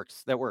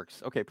works. That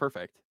works. Okay,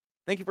 perfect.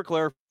 Thank you for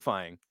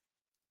clarifying.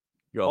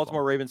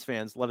 Baltimore Ravens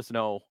fans, let us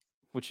know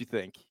what you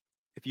think.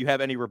 if you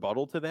have any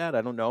rebuttal to that.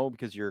 I don't know,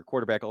 because your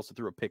quarterback also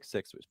threw a pick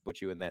six, which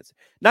put you in that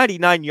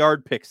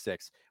 99-yard pick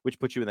six, which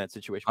put you in that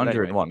situation. But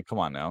anyway, 101. Come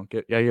on now.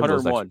 Give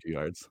those extra 101, 2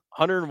 yards.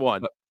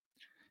 101. But,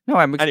 no,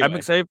 I'm Anyway,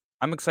 excited.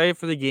 I'm excited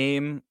for the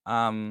game.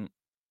 Again,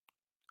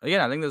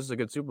 I think this is a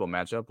good Super Bowl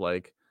matchup.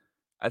 Like,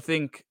 I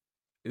think,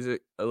 is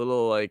it a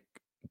little like,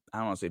 I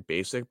don't want to say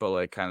basic, but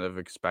like kind of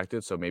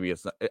expected. So maybe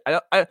it's not.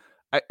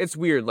 It's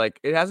weird. Like,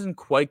 it hasn't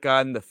quite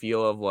gotten the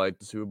feel of like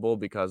the Super Bowl,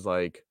 because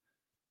like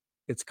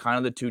it's kind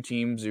of the two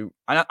teams who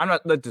I'm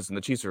not. Listen,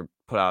 the Chiefs are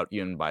put out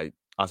even by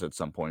us at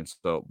some points.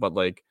 So, but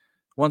like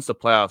once the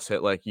playoffs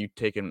hit, like you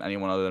taking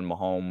anyone other than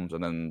Mahomes,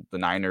 and then the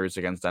Niners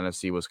against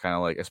NFC was kind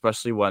of like,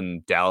 especially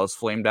when Dallas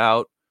flamed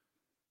out.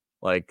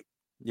 Like,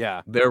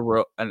 yeah, there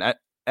were, and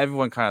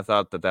everyone kind of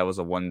thought that was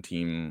a one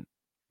team.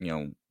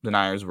 The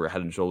Niners were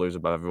head and shoulders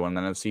above everyone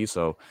in the NFC.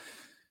 So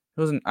it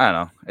wasn't. I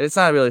don't know. It's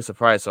not really a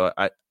surprise. So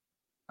I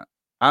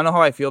don't know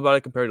how I feel about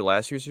it compared to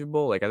last year's Super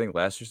Bowl. Like, I think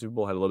last year's Super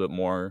Bowl had a little bit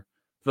more,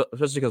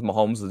 especially because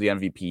Mahomes is the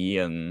MVP,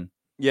 and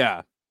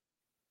yeah.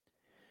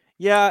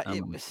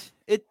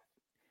 It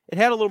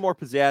had a little more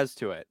pizzazz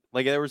to it.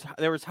 Like, there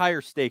was higher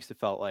stakes. It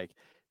felt like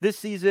this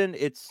season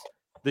it's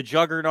the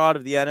juggernaut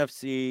of the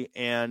NFC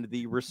and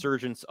the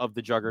resurgence of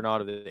the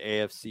juggernaut of the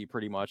AFC,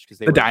 pretty much, because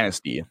the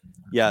dynasty.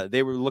 Yeah,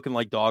 they were looking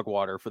like dog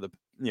water for the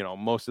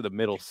most of the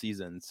middle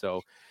season.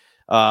 So,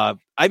 I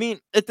mean,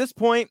 at this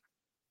point,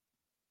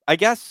 I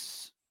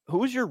guess,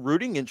 who is your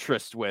rooting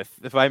interest with,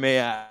 if I may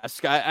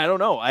ask? I don't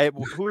know.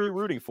 Who are you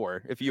rooting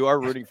for, if you are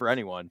rooting for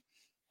anyone?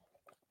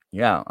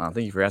 Yeah,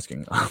 thank you for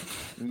asking. I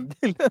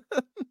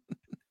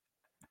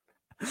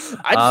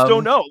just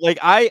don't know. Like,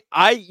 I'm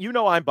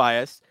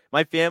biased.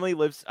 I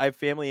have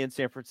family in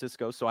San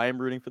Francisco, so I am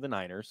rooting for the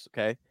Niners.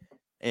 Okay.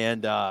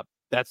 And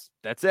that's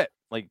it.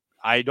 Like,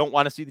 I don't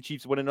want to see the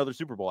Chiefs win another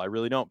Super Bowl. I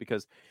really don't,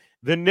 because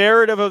the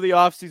narrative of the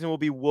offseason will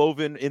be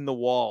woven in the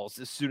walls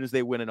as soon as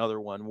they win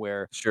another one,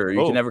 where sure,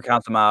 you can never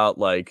count them out.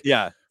 Like,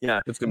 yeah.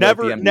 It's gonna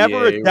be like the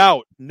NBA.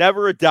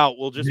 Never a doubt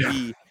will just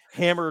be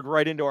hammered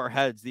right into our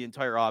heads the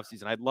entire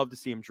offseason. I'd love to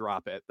see him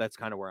drop it. That's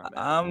kind of where I'm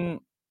at.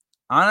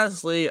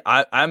 Honestly,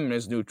 I'm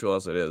as neutral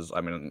as it is.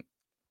 I mean,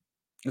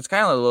 it's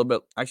kind of a little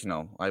bit. Actually,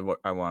 no, I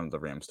wanted the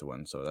Rams to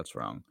win, so that's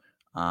wrong.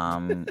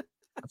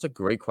 That's a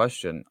great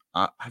question.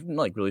 I'm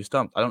like really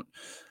stumped.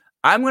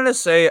 I'm gonna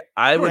say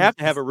I would have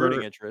to have a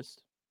rooting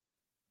interest.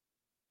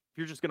 If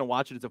you're just gonna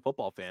watch it as a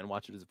football fan,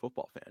 watch it as a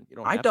football fan. You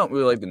don't. I don't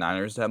really like the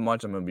Niners that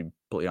much. I'm gonna be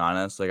completely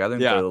honest. Like, I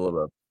think they're a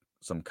little bit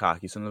some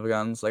cocky son of a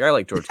guns. Like, I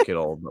like George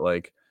Kittle, but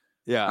like,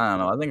 yeah, I don't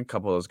know. I think a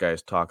couple of those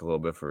guys talk a little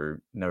bit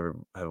for never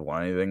have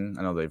won anything.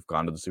 I know they've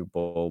gone to the Super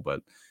Bowl,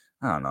 but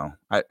I don't know.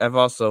 I've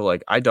also,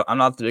 like, I'm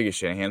not the biggest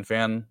Shanahan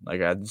fan.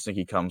 Like, I just think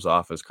he comes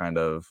off as kind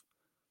of,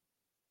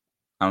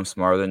 I'm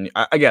smarter than you.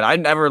 Again, I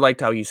never liked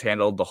how he's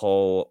handled the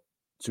whole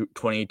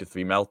 28-3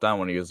 meltdown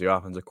when he was the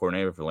offensive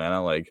coordinator for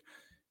Atlanta. Like,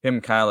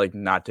 him kind of like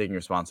not taking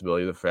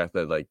responsibility, the fact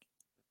that like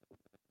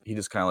he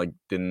just kind of like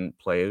didn't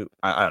play.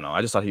 I don't know.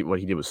 I just thought what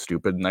he did was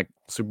stupid in that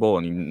Super Bowl,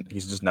 and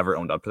he's just never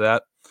owned up to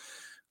that.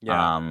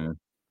 Yeah.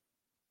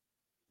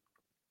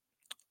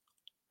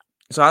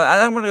 So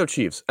I'm gonna go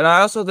Chiefs, and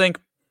I also think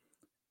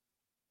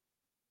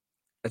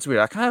it's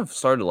weird. I kind of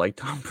started to like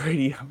Tom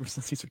Brady ever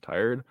since he's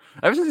retired.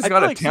 Ever since he's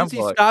got a Tampa, since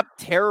he stopped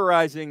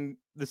terrorizing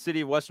the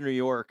city of Western New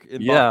York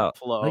in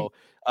Buffalo.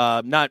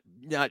 Not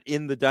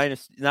in the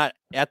dynasty, not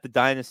at the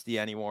dynasty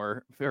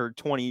anymore, for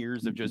 20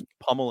 years of just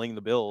pummeling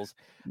the Bills.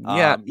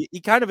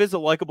 He kind of is a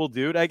likable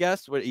dude, I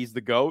guess. But he's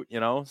the GOAT,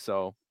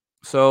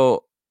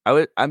 So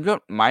I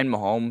don't mind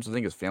Mahomes. I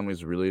think his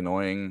family's really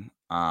annoying.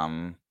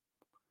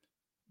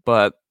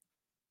 But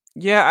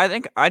yeah, I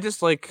think I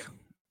like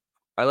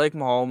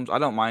Mahomes. I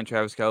don't mind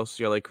Travis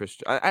Kelce. I like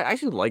Christian. I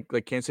actually like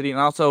Kansas City, and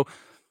also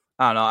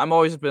I don't know. I'm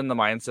always been in the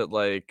mindset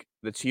like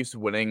the Chiefs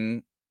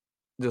winning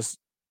just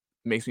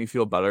makes me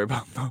feel better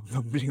about them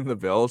beating the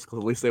Bills, because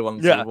at least they won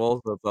the Super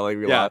Bowl. So it's not like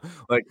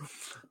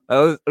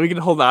we can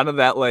hold on to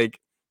that. Like,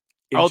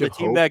 the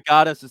team that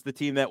got us is the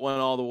team that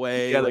went all the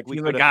way. Yeah, like we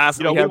went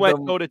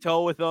toe to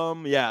toe with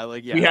them. Yeah,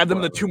 we had them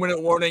in the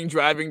 2-minute warning,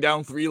 driving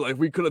down 3. Like,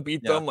 we could have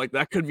beat them. Like,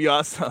 that could be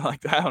us.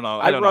 Like, I don't know.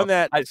 I run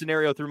that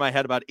scenario through my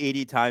head about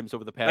 80 times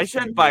over the past. I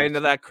shouldn't buy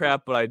into that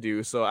crap, but I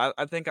do. So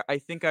I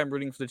think I'm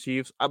rooting for the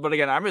Chiefs. But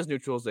again, I'm as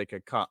neutral as they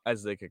come.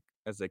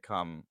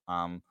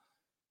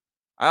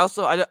 I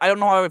don't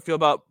know how I would feel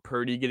about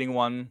Purdy getting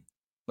one.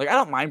 Like, I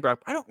don't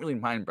really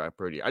mind Brock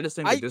Purdy. I just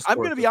think I'm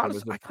going to be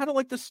honest. I kind of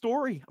like the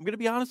story. I'm going to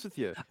be honest with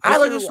you. I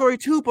like the story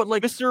too, but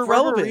like, Mr.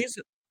 Irrelevant.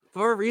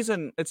 For a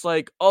reason, it's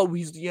like, oh,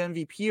 he's the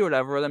MVP or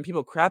whatever. And then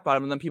people crap on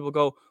him, and then people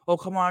go, oh,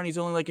 come on, he's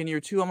only like in year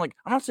 2. I'm like,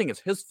 I'm not saying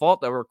it's his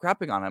fault that we're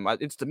crapping on him.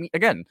 It's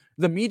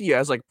the media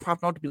is like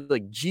propping out to be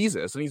like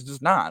Jesus, and he's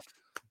just not.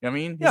 You know what I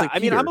mean?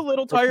 He's I'm a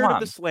little tired of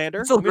the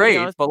slander. It's still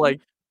great, but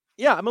like.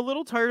 Yeah, I'm a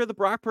little tired of the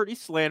Brock Purdy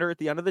slander. At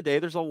the end of the day,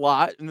 there's a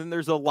lot, and then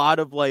there's a lot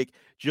of like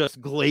just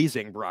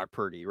glazing Brock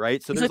Purdy,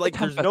 right? So He's there's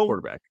there's no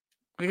quarterback.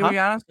 To be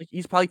honest, like,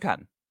 he's probably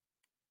 10.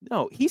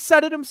 No, he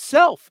said it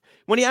himself.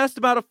 When he asked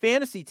about a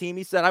fantasy team,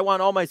 he said, I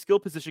want all my skill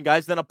position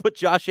guys, then I'll put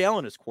Josh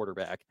Allen as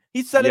quarterback.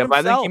 He said it But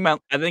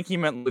himself. I think he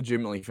meant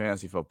legitimately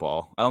fantasy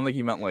football. I don't think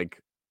he meant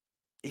like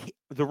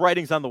the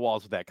writing's on the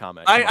walls with that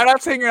comment. I'm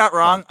not saying you're not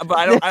wrong, but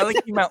I don't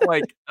think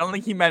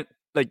he meant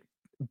like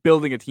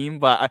building a team.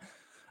 But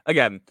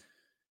again,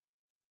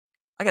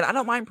 I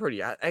don't mind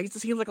Purdy. He just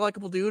seems like a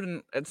likable dude,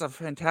 and it's a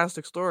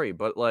fantastic story.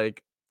 But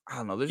like, I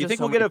don't know. Do you think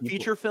we'll get a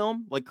feature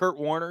film like Kurt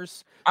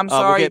Warner's? I'm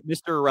sorry, we'll get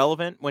Mr.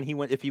 Irrelevant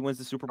if he wins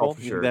the Super Bowl.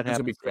 for sure.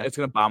 It's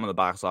gonna bomb in the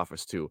box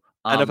office too.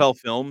 NFL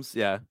Films,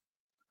 yeah.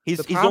 He's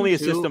only a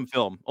system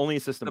film. Only a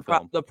system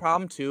film. The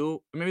problem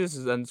too, maybe this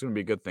is going to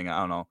be a good thing. I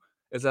don't know.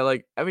 Is that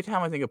like every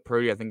time I think of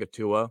Purdy, I think of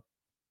Tua,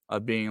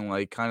 being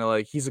like kind of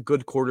like he's a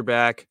good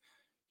quarterback,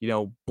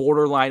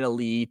 borderline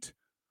elite.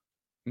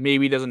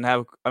 Maybe doesn't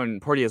have. I mean,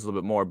 Purdy has a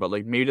little bit more, but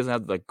like maybe doesn't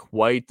have like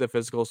quite the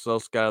physical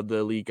self scout of the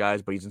elite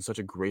guys. But he's in such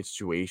a great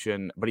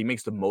situation. But he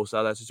makes the most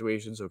out of that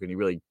situation. So can you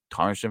really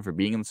tarnish him for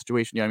being in the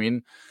situation? You know what I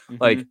mean?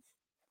 Mm-hmm. Like,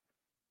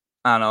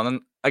 I don't know. And then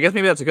I guess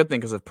maybe that's a good thing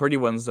because if Purdy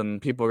wins, then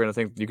people are gonna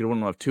think you could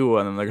win with Tua,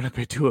 and then they're gonna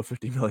pay Tua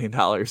 $50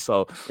 million.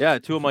 So yeah,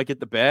 Tua might get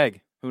the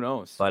bag. Who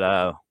knows?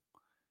 But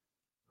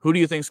who do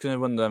you think is gonna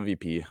win the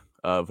MVP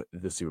of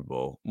the Super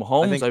Bowl?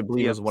 Mahomes, I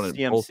believe, has won it.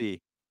 CMC.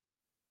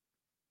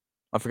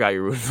 I forgot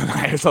you were rooting for the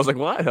Niners. I was like,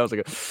 what? I was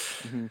like,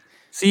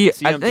 see,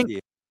 CMC. I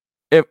think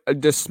if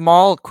the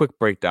small quick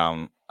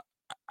breakdown,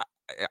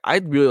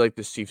 I'd really like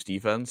this Chiefs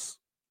defense.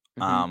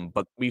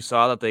 But we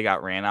saw that they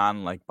got ran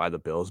on like by the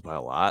Bills by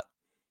a lot.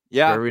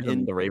 Yeah,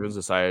 the Ravens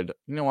decided,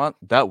 you know what,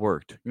 that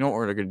worked. You know what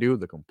we're gonna do?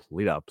 The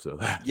complete opposite of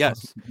that.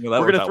 Yes,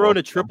 we're gonna throw in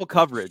a triple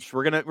coverage.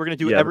 We're gonna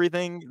do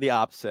everything the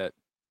opposite.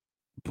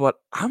 But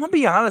I'm gonna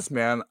be honest,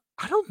 man.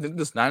 I don't think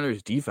this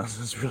Niners defense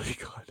is really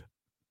good.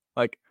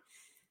 Like,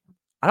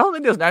 I don't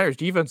think this Niners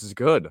defense is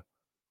good.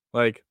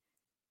 Like,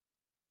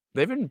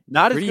 they've been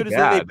not as good as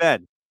they've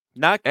been.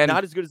 Not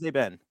as good as they've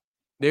been.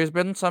 There's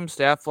been some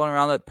stat floating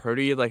around that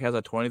Purdy like has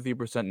a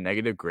 23%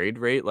 negative grade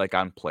rate like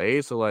on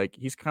play, so like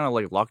he's kind of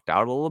like lucked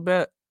out a little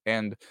bit.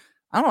 And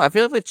I don't know, I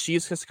feel like the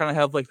Chiefs just kind of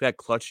have like that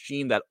clutch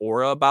gene, that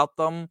aura about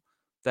them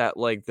that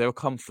like they'll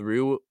come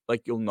through.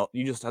 Like you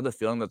just have the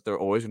feeling that they're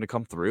always going to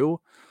come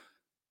through.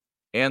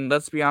 And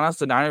let's be honest,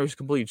 the Niners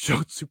completely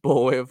choked Super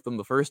Bowl away with them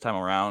the first time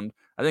around.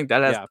 I think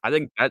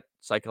that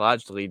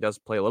psychologically does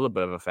play a little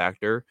bit of a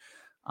factor.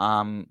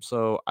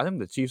 So I think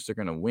the Chiefs are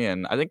going to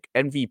win. I think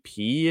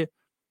MVP.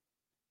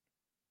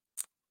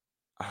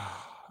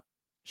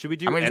 Should we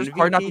do? I mean, it's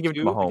hard not to give it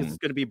to Mahomes. It's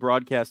going to be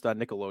broadcast on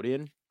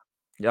Nickelodeon.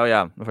 Yeah,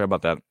 I forgot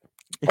about that.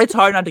 It's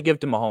hard not to give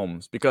to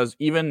Mahomes because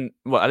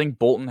I think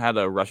Bolton had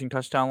a rushing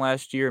touchdown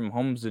last year, and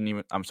Mahomes didn't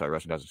even. I'm sorry,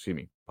 rushing touchdown. Excuse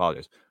me,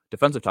 apologies.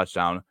 Defensive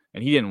touchdown,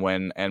 and he didn't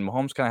win. And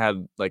Mahomes kind of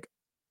had like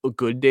a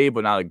good day,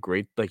 but not a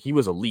great. Like he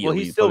was elite. Well,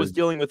 he still was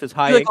dealing with his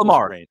high ankle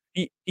sprain.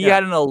 He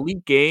had an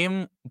elite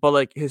game, but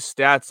like his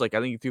stats, like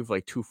I think he threw for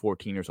like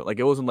 214 or something. Like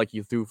it wasn't like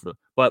he threw for.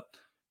 But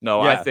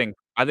no, I think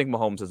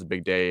Mahomes has a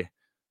big day.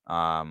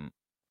 I'm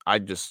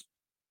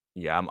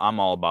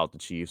all about the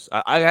Chiefs.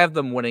 I have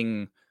them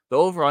winning. The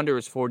over-under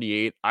is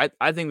 48.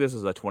 I think this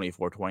is a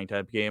 24-20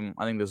 type game.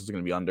 I think this is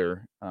going to be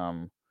under.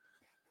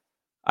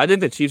 I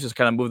think the Chiefs just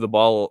kind of move the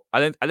ball. I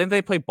think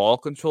they play ball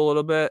control a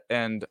little bit,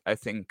 and I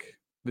think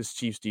this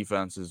Chiefs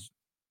defense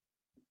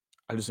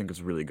I just think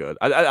it's really good.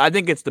 I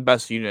think it's the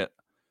best unit.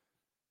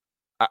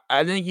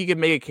 I think you can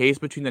make a case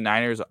between the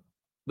Niners.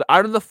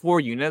 Out of the four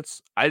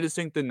units, I just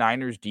think the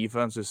Niners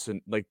defense is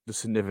like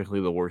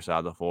significantly the worst out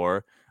of the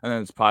four, and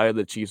then it's probably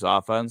the Chiefs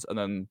offense, and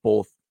then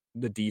both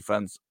the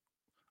defense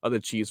of the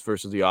Chiefs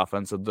versus the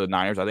offense of the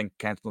Niners, I think,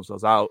 cancel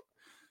themselves out.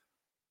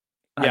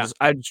 Yeah.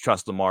 I just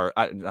trust Lamar.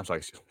 I'm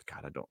sorry,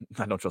 God,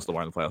 I don't trust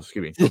Lamar in the playoffs.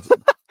 Excuse me.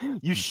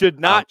 You should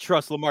not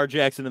trust Lamar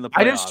Jackson in the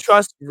playoffs. I just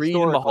trust Reed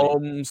and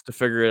Mahomes to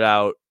figure it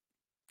out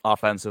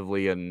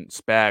offensively, and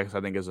Spags,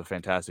 I think, is a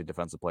fantastic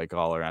defensive play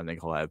caller. And I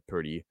think he'll have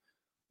Purdy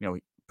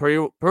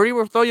will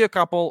throw you a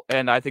couple,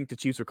 and I think the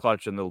Chiefs are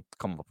clutch, and they'll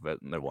come up with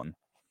it, and they won.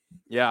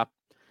 Yeah.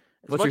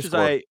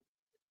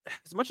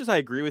 As much as I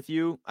agree with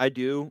you, I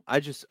do. I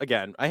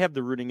have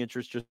the rooting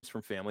interest just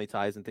from family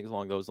ties and things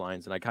along those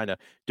lines, and I kind of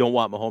don't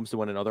want Mahomes to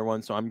win another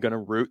one, so I'm going to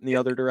root in the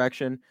other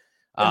direction.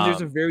 And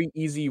there's a very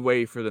easy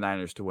way for the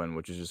Niners to win,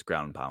 which is just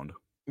ground and pound.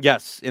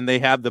 Yes, and they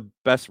have the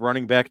best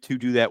running back to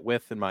do that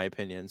with, in my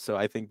opinion. So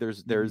I think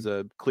there's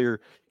a clear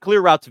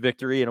route to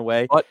victory in a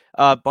way. But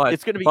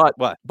it's going to be what?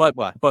 But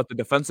the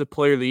defensive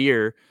player of the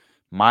year,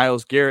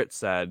 Myles Garrett,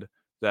 said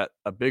that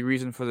a big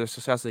reason for their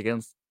success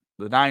against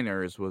the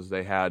Niners was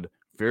they had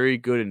very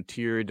good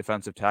interior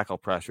defensive tackle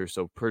pressure,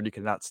 so Purdy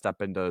cannot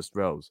step into his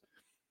throws.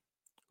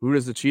 Who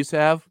does the Chiefs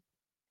have?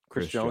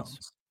 Chris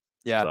Jones.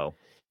 Yeah. So.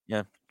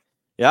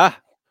 Yeah.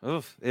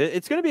 Oof.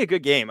 It's going to be a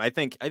good game. I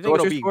think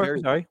it'll be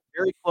very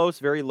close,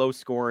 very low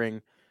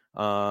scoring.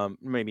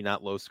 Maybe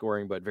not low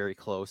scoring, but very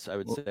close, I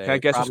would say. Can I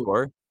guess your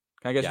score?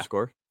 Can I guess your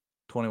score?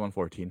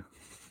 21-14.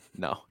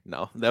 No.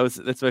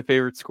 That's my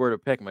favorite score to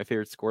pick, my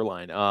favorite score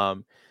line. I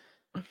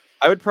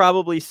would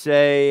probably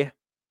say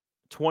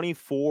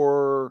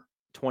 24-17.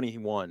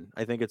 21.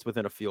 I think it's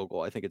within a field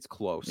goal. I think it's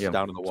close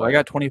down to the wire. So I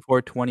got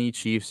 24-20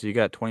 Chiefs. You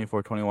got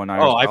 24-21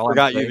 Niners. Oh, I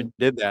forgot you even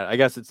did that. I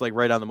guess it's like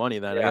right on the money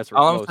then. Yeah. I guess we're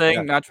all close. I'm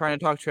saying, not trying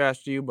to talk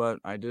trash to you, but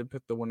I did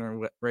pick the winner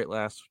right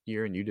last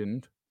year, and you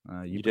didn't.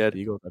 You picked did. the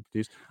Eagles.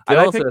 Did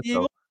I pick the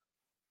Eagles?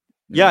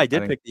 Yeah, I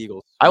did pick the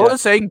Eagles. I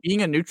was saying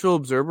being a neutral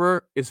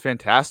observer is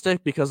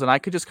fantastic because then I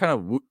could just kind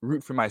of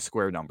root for my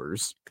square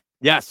numbers.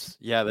 Yes.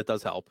 Yeah, that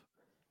does help.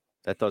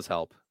 That does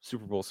help.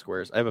 Super Bowl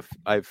squares. I have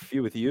a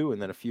few with you and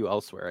then a few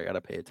elsewhere I got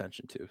to pay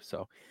attention to.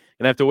 So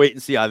gonna have to wait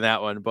and see on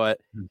that one. But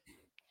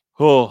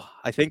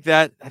I think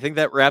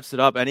that wraps it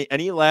up.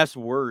 Any last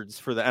words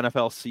for the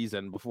NFL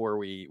season before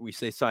we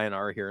say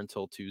sayonara here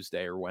until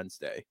Tuesday or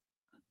Wednesday?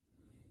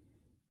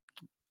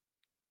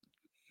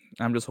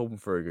 I'm just hoping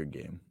for a good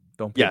game.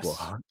 Don't be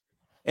blowout.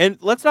 And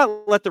let's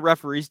not let the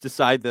referees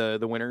decide the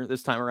winner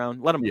this time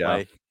around. Let them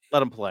play. Let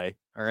them play.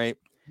 All right.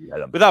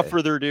 Without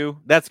further ado,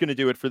 that's going to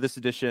do it for this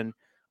edition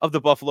of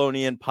the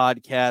Buffalonian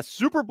podcast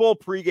Super Bowl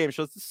pregame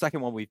show. It's the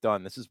second one we've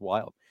done. This is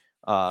wild.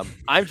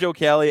 I'm Joe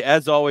Kelly.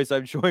 As always,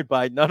 I'm joined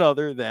by none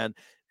other than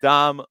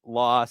Dom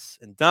Loss.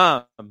 And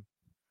Dom,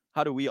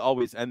 how do we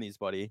always end these,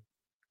 buddy?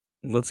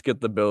 Let's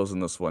get the Bills in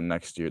this one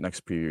next year,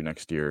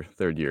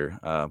 third year.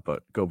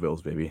 But go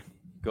Bills, baby.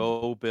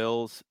 Go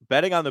Bills.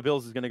 Betting on the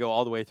Bills is going to go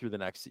all the way through the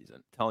next season.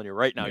 I'm telling you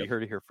right now, you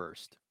heard it here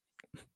first.